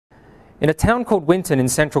In a town called Winton in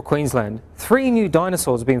central Queensland, 3 new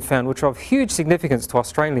dinosaurs have been found which are of huge significance to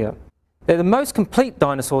Australia. They're the most complete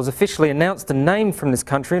dinosaurs officially announced and named from this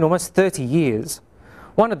country in almost 30 years.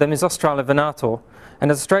 One of them is Australovenator,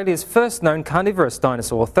 and is Australia's first known carnivorous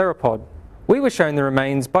dinosaur theropod. We were shown the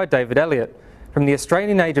remains by David Elliott from the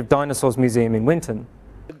Australian Age of Dinosaurs Museum in Winton.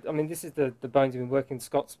 I mean, this is the bones you've been working,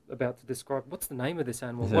 Scott's about to describe. What's the name of this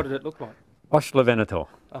animal? What did it look like? Australovenator.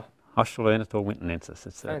 Oh. Australovenator wintonensis.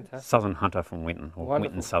 It's a southern hunter from Winton, or Wonderful.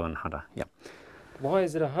 Winton southern hunter. Yep. Why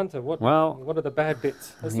is it a hunter? What are the bad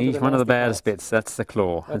bits? He's one of the baddest bits. That's the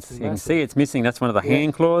claw. You can see it's missing. That's one of the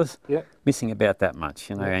hand claws. Yep. Missing about that much,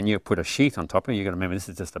 you know. And you put a sheath on top of it. You've got to remember this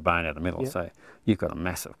is just a bone out the middle, so you've got a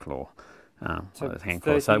massive claw. Those hand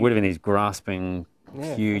claws. So it would have been these grasping,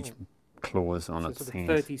 huge claws on its hands.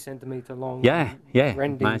 30 centimetre long. Yeah,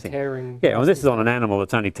 rending, amazing. Tearing. Yeah, well, this is on an animal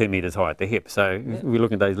that's only 2 metres high at the hip. So if we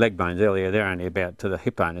look at those leg bones earlier, they're only about to the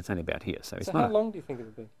hip bone. It's only about here. So it's how long do you think it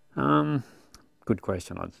would be? Good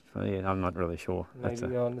question. I'm not really sure.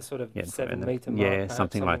 Maybe on the sort of 7 metre mark. Yeah,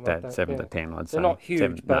 something like that. 7 to 10, I'd say. They're not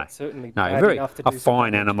huge, but certainly very enough to do a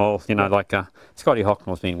fine animal. You know, like Scotty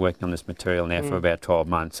Hocknell's been working on this material now for about 12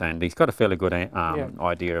 months, and he's got a fairly good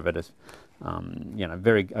idea of it as, you know,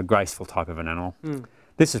 a graceful type of an animal.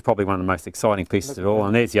 This is probably one of the most exciting pieces of all,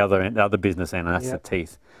 and there's the other business end, and that's the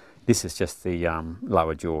teeth. This is just the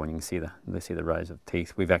lower jaw, and you can see the rows of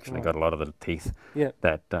teeth. We've actually got a lot of the teeth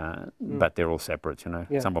that, but they're all separate, you know.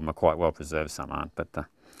 Some of them are quite well preserved, some aren't. But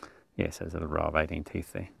yes, there's a little row of 18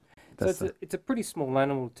 teeth there. So it's a pretty small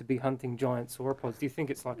animal to be hunting giant sauropods. Do you think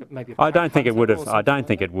it's like maybe? I don't think it would have. I don't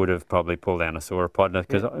think it would have probably pulled down a sauropod,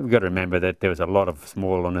 because we've got to remember that there was a lot of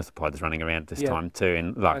small ornithopods running around at this time too,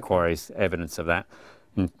 and large quarries evidence of that.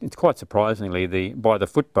 And it's quite surprisingly by the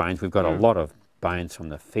foot bones, we've got a lot of bones from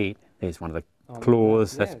the feet. There's one of the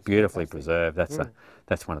claws that's beautifully preserved.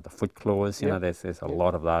 That's one of the foot claws. You know, there's a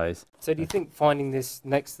lot of those. So do you think finding this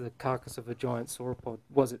next to the carcass of a giant sauropod,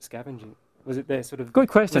 was it scavenging? Was it there sort of? Good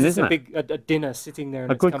question, isn't it? A dinner sitting there.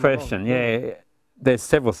 And a good question. Yeah. There's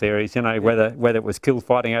several theories. You know, whether it was killed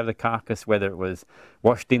fighting over the carcass, whether it was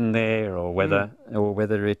washed in there, or whether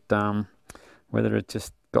it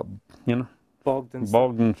just got bogged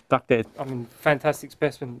and stuck there. I mean, fantastic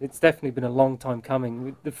specimen. It's definitely been a long time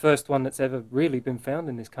coming. The first one that's ever really been found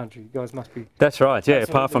in this country. You guys must be. That's right. Yeah,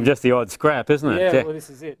 apart from just the odd scrap, isn't it? Yeah. Well, this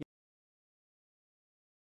is it.